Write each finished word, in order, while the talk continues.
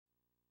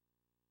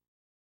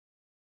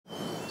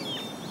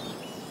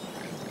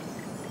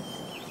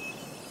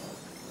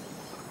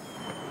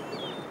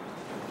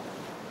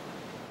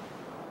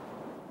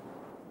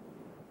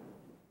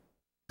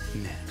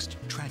Next,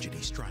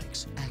 tragedy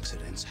strikes,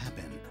 accidents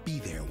happen. Be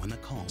there when the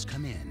calls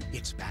come in.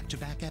 It's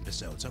back-to-back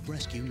episodes of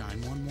Rescue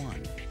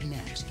 911.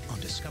 Next on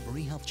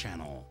Discovery Health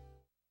Channel.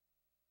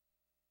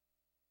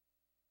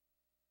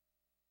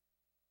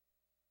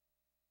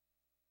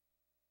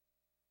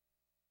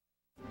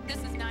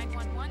 This is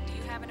 911. Do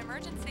you have an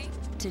emergency?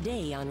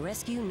 Today on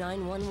Rescue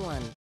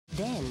 911.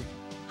 Then,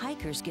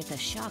 hikers get the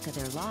shock of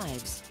their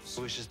lives.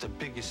 It was just the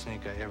biggest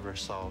snake I ever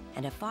saw.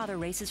 And a father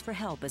races for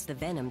help as the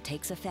venom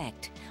takes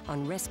effect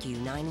on Rescue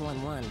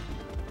 911.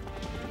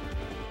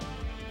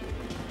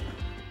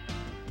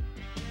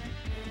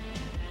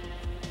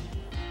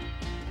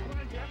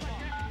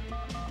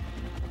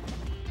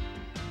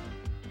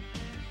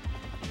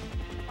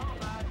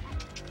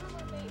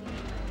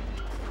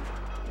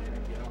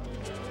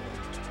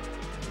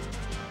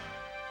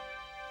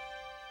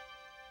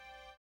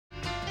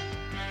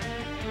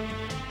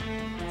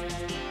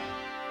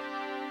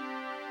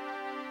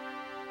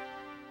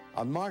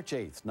 On March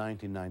 8th,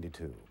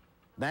 1992,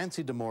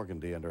 Nancy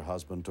DeMorgandy and her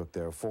husband took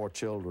their 4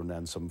 children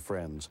and some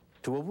friends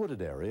to a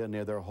wooded area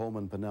near their home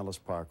in Pinellas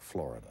Park,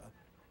 Florida.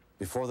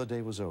 Before the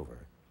day was over,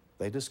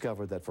 they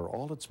discovered that for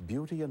all its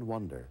beauty and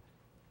wonder,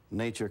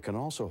 nature can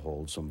also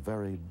hold some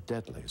very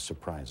deadly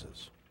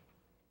surprises.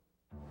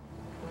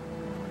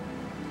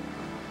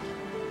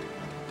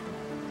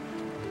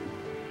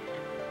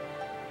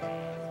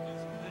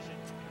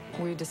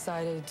 We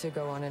decided to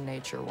go on a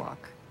nature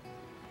walk,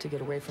 to get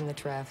away from the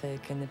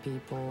traffic and the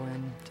people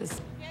and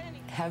just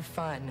have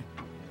fun.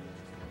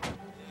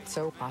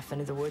 So off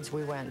into the woods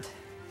we went.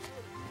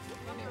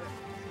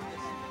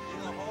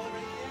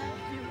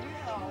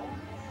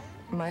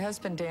 My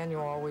husband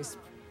Daniel always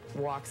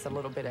walks a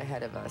little bit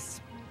ahead of us.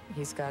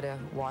 He's got a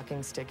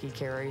walking stick he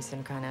carries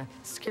and kind of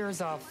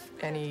scares off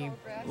any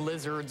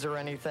lizards or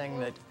anything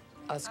that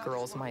us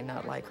girls might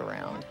not like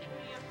around.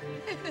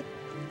 All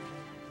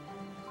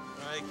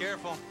right,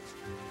 careful.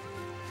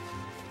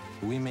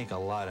 We make a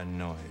lot of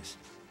noise.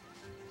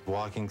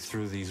 Walking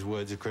through these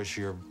woods, of course,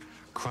 you're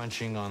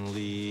crunching on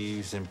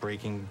leaves and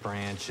breaking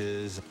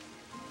branches.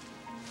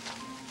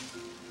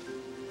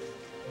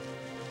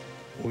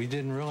 We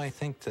didn't really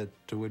think that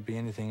there would be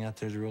anything out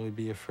there to really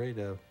be afraid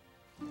of.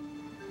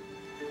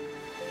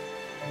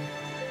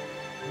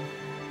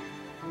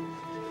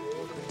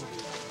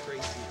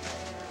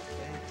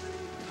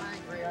 I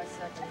agree, I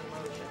second the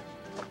motion.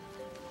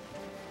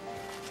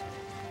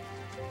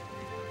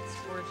 It's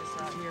gorgeous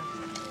out here.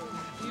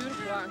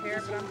 Beautiful out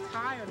here, but I'm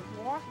tired of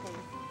walking.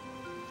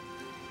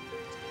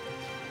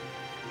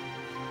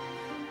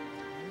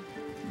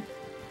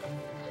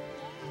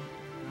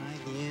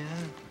 Yeah.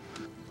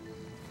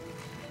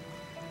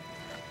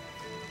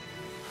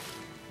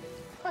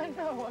 I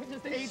know, I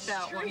just ate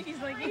that one.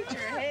 He's like, eat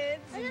your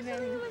heads. I just want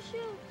to do a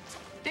shoe.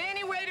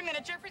 Danny, wait a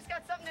minute. Jeffrey's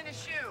got something in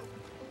his shoe.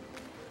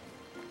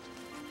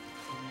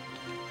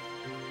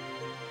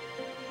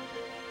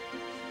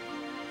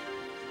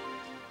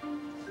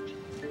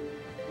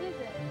 What is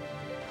it?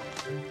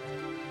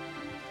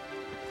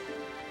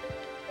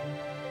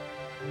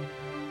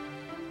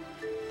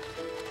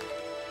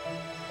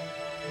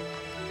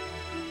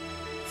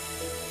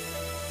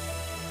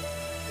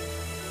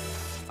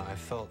 I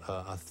felt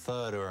a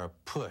thud or a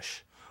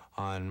push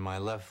on my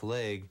left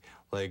leg,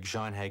 like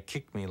Jean had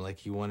kicked me, like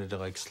he wanted to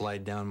like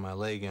slide down my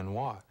leg and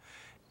walk.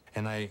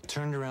 And I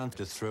turned around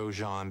to throw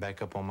Jean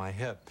back up on my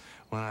hip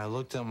when I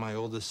looked at my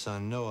oldest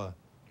son, Noah,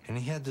 and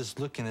he had this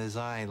look in his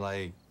eye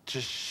like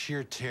just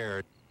sheer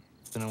terror.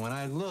 And when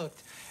I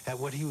looked at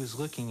what he was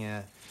looking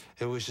at,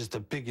 it was just the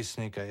biggest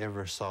snake I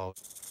ever saw.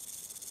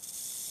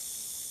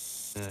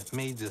 And it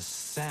made this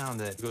sound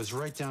that goes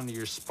right down to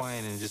your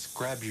spine and just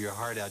grabs your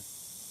heart out.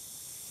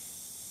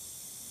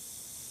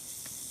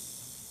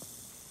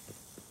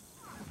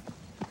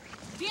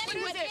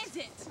 Danny, what is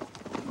it?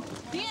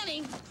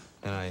 Danny!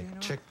 And I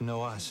checked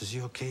Noah. I says,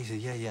 "You okay?"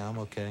 He said, "Yeah, I'm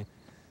okay."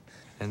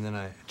 And then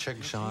I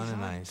checked Sean,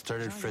 and I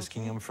started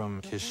frisking him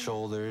from his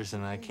shoulders,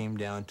 and I came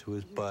down to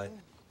his butt.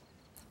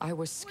 I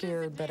was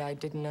scared, but I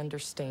didn't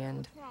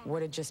understand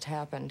what had just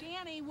happened.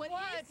 Danny, what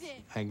is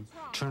it? I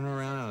turned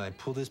around, and I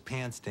pulled his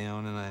pants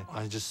down, and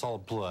I just saw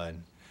blood.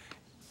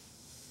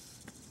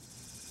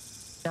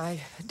 I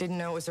didn't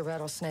know it was a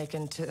rattlesnake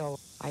until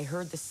I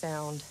heard the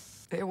sound.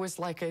 It was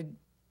like a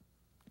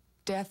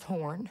death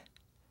horn.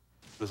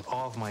 With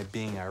all of my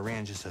being, I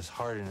ran just as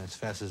hard and as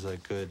fast as I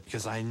could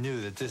because I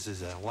knew that this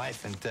is a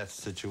life and death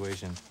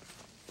situation.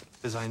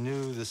 Because I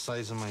knew the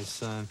size of my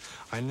son,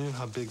 I knew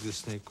how big the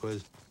snake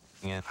was,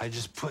 and I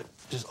just put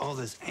just all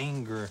this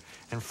anger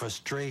and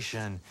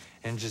frustration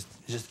and just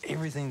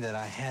everything that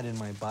I had in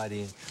my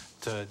body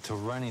to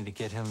running to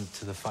get him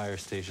to the fire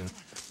station.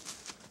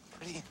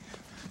 Buddy,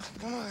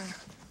 come on.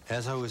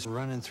 As I was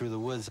running through the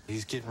woods,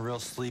 he's getting real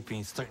sleepy,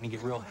 he's starting to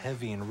get real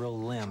heavy and real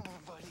limp.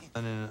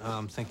 And then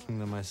I'm thinking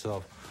to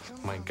myself,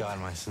 my God,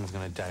 my son's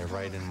gonna die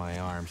right in my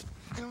arms.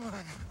 Come on.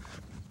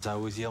 So I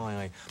was yelling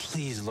like,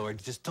 please,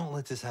 Lord, just don't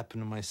let this happen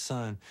to my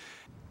son.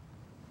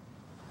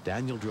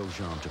 Daniel drove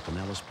Jean to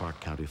Pinellas Park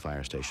County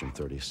Fire Station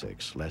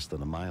 36, less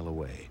than a mile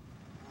away.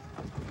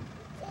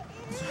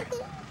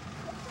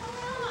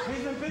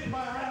 He's been bitten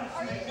by a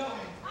rattlesnake. Go.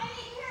 I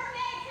need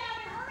paramedics out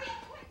here. Hurry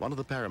up, quick. One of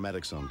the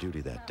paramedics on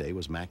duty that day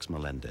was Max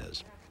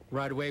Melendez.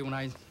 Right away when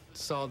I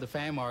saw the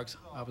fan marks,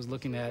 I was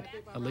looking at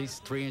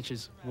least 3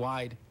 inches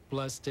wide,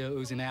 blood still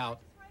oozing out.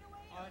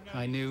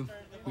 I knew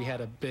we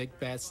had a big,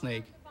 bad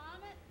snake.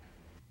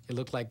 It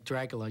looked like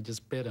Dracula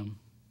just bit him.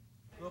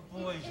 Good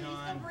boy,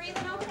 John.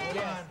 Breathing okay?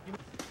 Yes.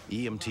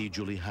 EMT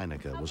Julie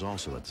Heinecke was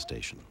also at the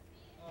station.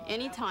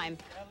 Anytime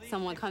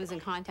someone comes in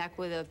contact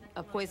with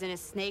a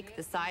poisonous snake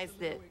the size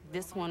that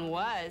this one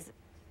was,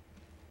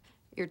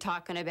 you're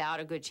talking about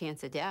a good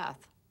chance of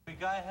death. We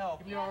got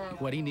help.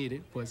 What he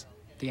needed was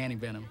the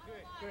antivenom.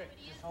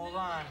 Just hold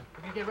on.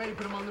 You get ready,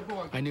 put him on the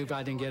board. I knew if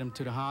I didn't get him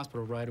to the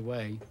hospital right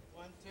away,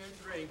 1, 2,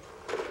 3.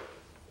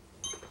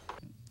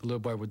 the little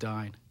boy would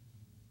die.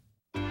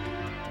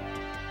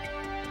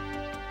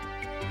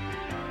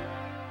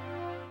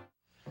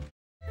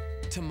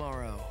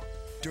 Tomorrow,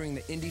 during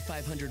the Indy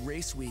 500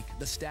 race week,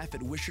 the staff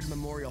at Wishart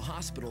Memorial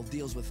Hospital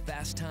deals with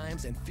fast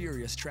times and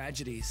furious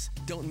tragedies.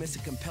 Don't miss a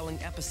compelling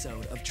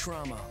episode of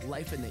Trauma,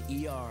 Life in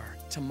the ER,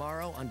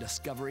 tomorrow on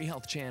Discovery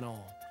Health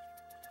Channel.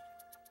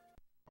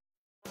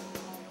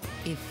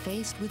 If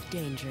faced with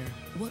danger,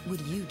 what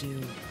would you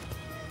do?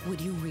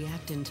 Would you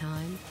react in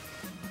time?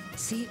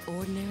 See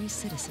ordinary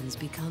citizens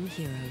become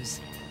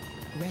heroes.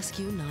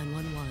 Rescue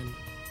 911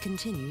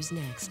 continues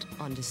next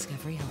on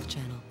Discovery Health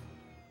Channel.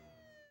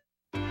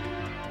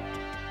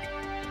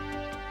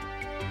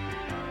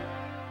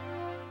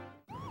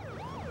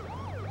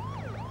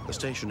 The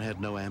station had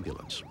no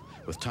ambulance.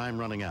 With time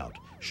running out,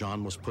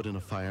 Jean was put in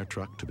a fire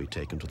truck to be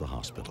taken to the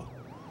hospital.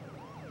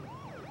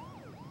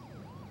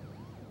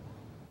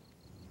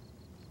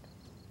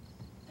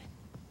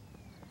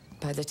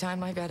 By the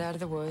time I got out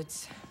of the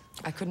woods,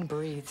 I couldn't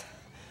breathe.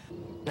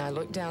 I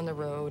looked down the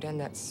road, and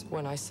that's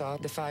when I saw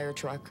the fire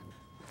truck,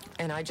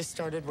 and I just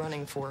started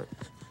running for it.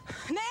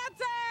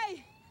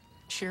 Nancy!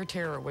 Sheer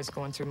terror was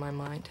going through my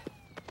mind.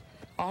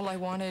 All I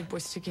wanted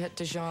was to get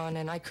to Jean,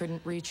 and I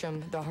couldn't reach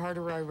him. The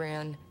harder I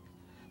ran,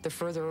 the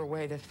further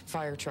away the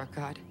fire truck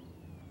got.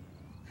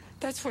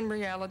 That's when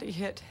reality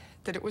hit,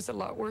 that it was a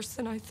lot worse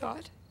than I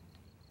thought.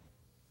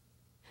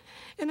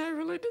 And I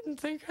really didn't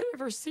think I'd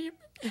ever see him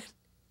again.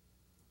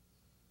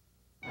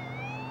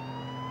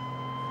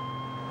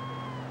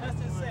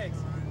 Testing 6.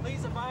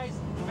 Please advise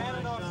man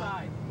on north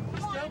side.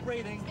 He's still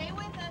breathing. Stay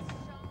with us.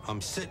 I'm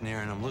sitting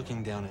there and I'm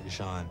looking down at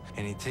Jean,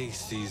 and he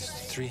takes these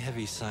 3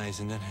 heavy sighs,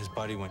 and then his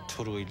body went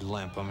totally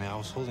limp. I mean, I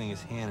was holding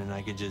his hand, and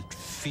I could just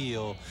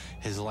feel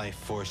his life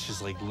force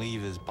just like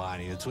leave his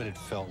body. That's what it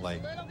felt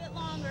like. A little bit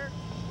longer.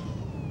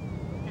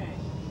 Okay.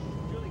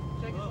 Julie,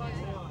 check his legs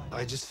down.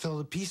 I just fell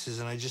to pieces,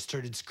 and I just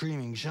started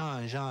screaming,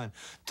 Jean, Jean,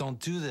 don't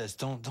do this,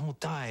 don't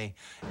die.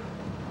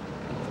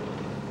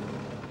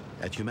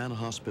 At Humana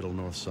Hospital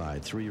North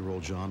Side,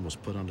 3-year-old Jean was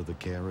put under the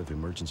care of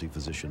emergency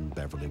physician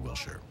Beverly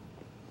Wilshire.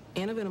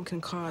 Antivenom can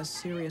cause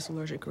serious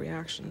allergic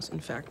reactions, in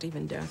fact,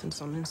 even death in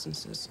some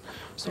instances.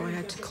 So I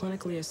had to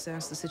clinically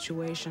assess the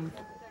situation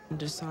and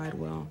decide,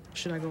 well,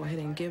 should I go ahead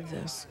and give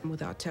this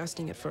without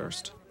testing it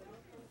first?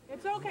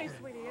 It's okay,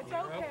 sweetie. It's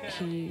okay.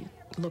 He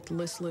looked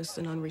listless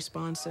and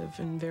unresponsive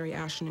and very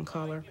ashen in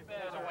color.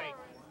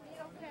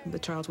 The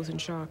child was in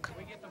shock.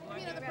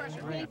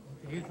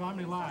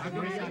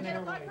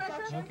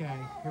 Okay,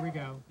 here we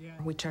go.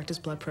 We checked his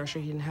blood pressure.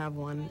 He didn't have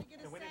one.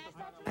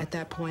 At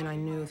that point, I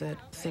knew that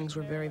things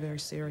were very, very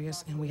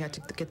serious, and we had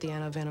to get the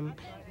antivenom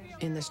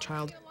in this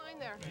child.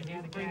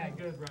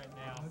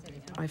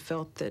 I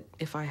felt that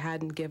if I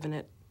hadn't given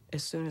it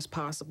as soon as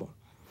possible,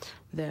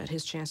 that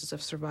his chances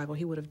of survival,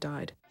 he would have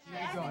died.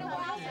 Good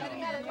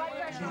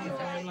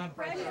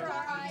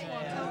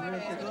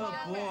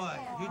boy.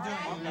 You're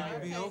going to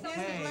be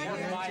okay.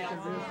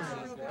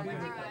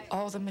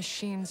 All the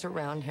machines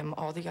around him,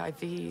 all the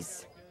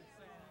IVs.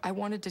 I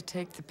wanted to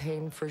take the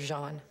pain for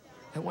Jean.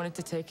 I wanted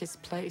to take his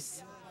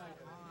place.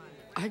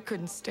 I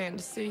couldn't stand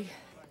to see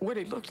what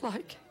he looked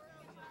like.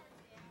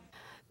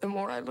 The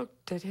more I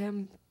looked at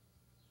him,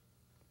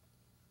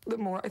 the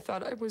more I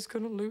thought I was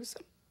going to lose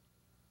him.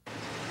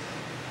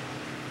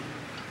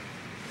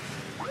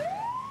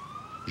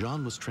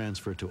 Jean was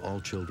transferred to All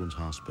Children's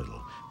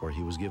Hospital, where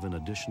he was given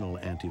additional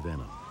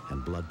antivenom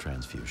and blood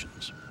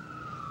transfusions.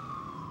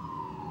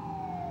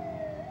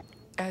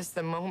 As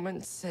the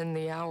moments and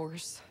the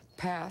hours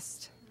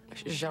passed,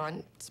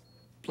 Jean's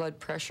blood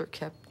pressure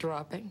kept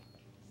dropping.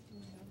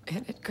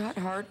 And it got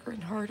harder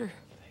and harder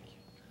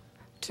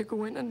to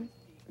go in and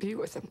be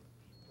with him.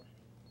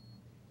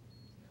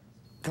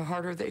 The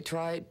harder they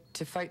tried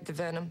to fight the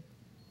venom,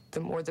 the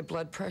more the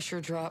blood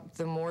pressure dropped,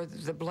 the more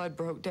the blood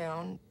broke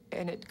down,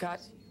 and it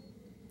got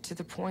to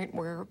the point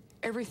where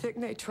everything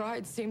they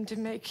tried seemed to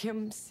make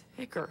him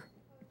sicker.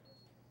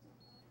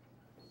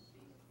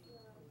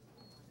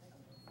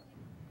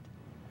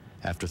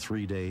 After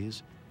 3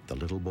 days, the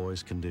little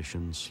boy's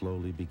condition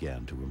slowly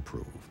began to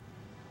improve.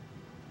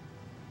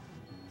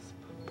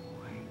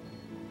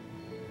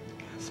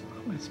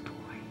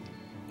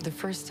 The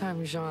first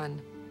time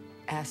Jean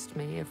asked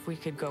me if we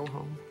could go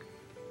home,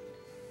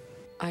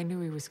 I knew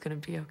he was going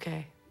to be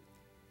okay.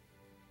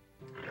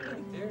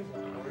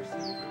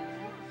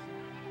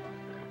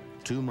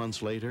 2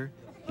 months later,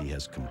 he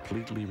has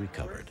completely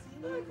recovered.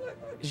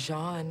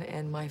 Jean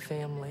and my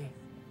family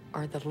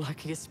are the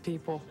luckiest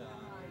people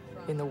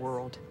in the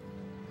world.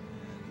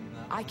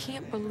 I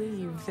can't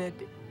believe that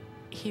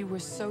he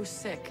was so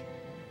sick.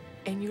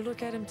 And you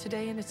look at him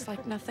today and it's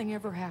like nothing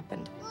ever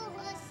happened.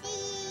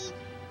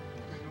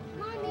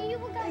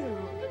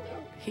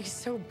 He's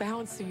so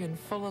bouncy and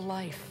full of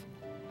life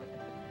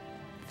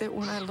that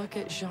when I look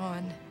at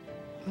Jean,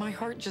 my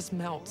heart just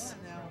melts.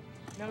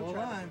 Hold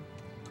on.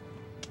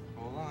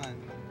 Hold on.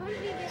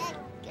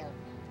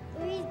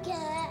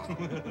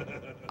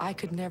 I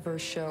could never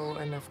show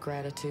enough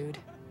gratitude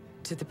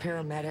to the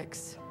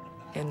paramedics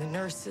and the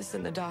nurses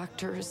and the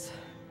doctors.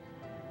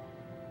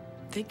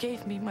 They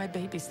gave me my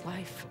baby's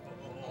life.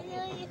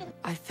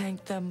 I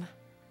thank them,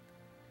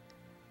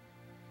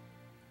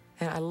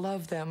 and I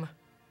love them.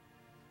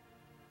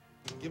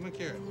 Give him a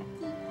carrot.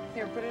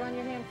 Here, put it on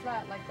your hand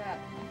flat like that.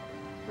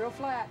 Real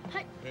flat.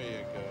 There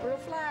you go. Real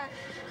flat.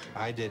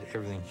 I did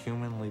everything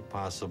humanly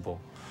possible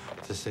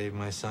to save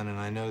my son, and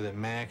I know that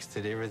Max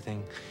did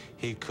everything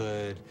he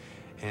could,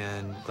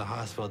 and the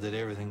hospital did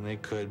everything they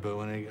could, but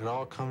when it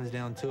all comes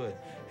down to it,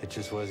 it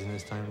just wasn't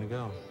his time to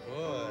go.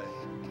 Boy.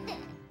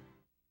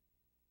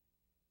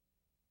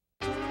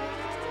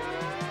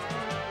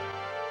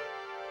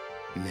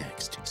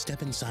 Next,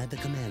 step inside the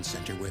command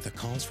center where the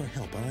calls for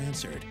help are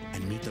answered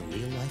and meet the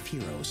real-life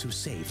heroes who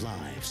save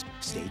lives.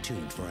 Stay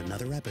tuned for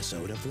another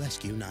episode of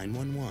Rescue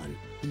 911.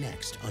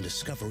 Next on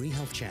Discovery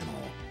Health Channel.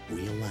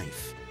 Real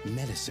life,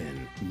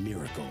 medicine,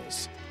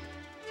 miracles.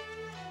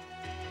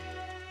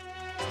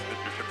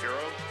 Mr. Shapiro,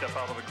 step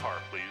out of the car,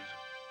 please.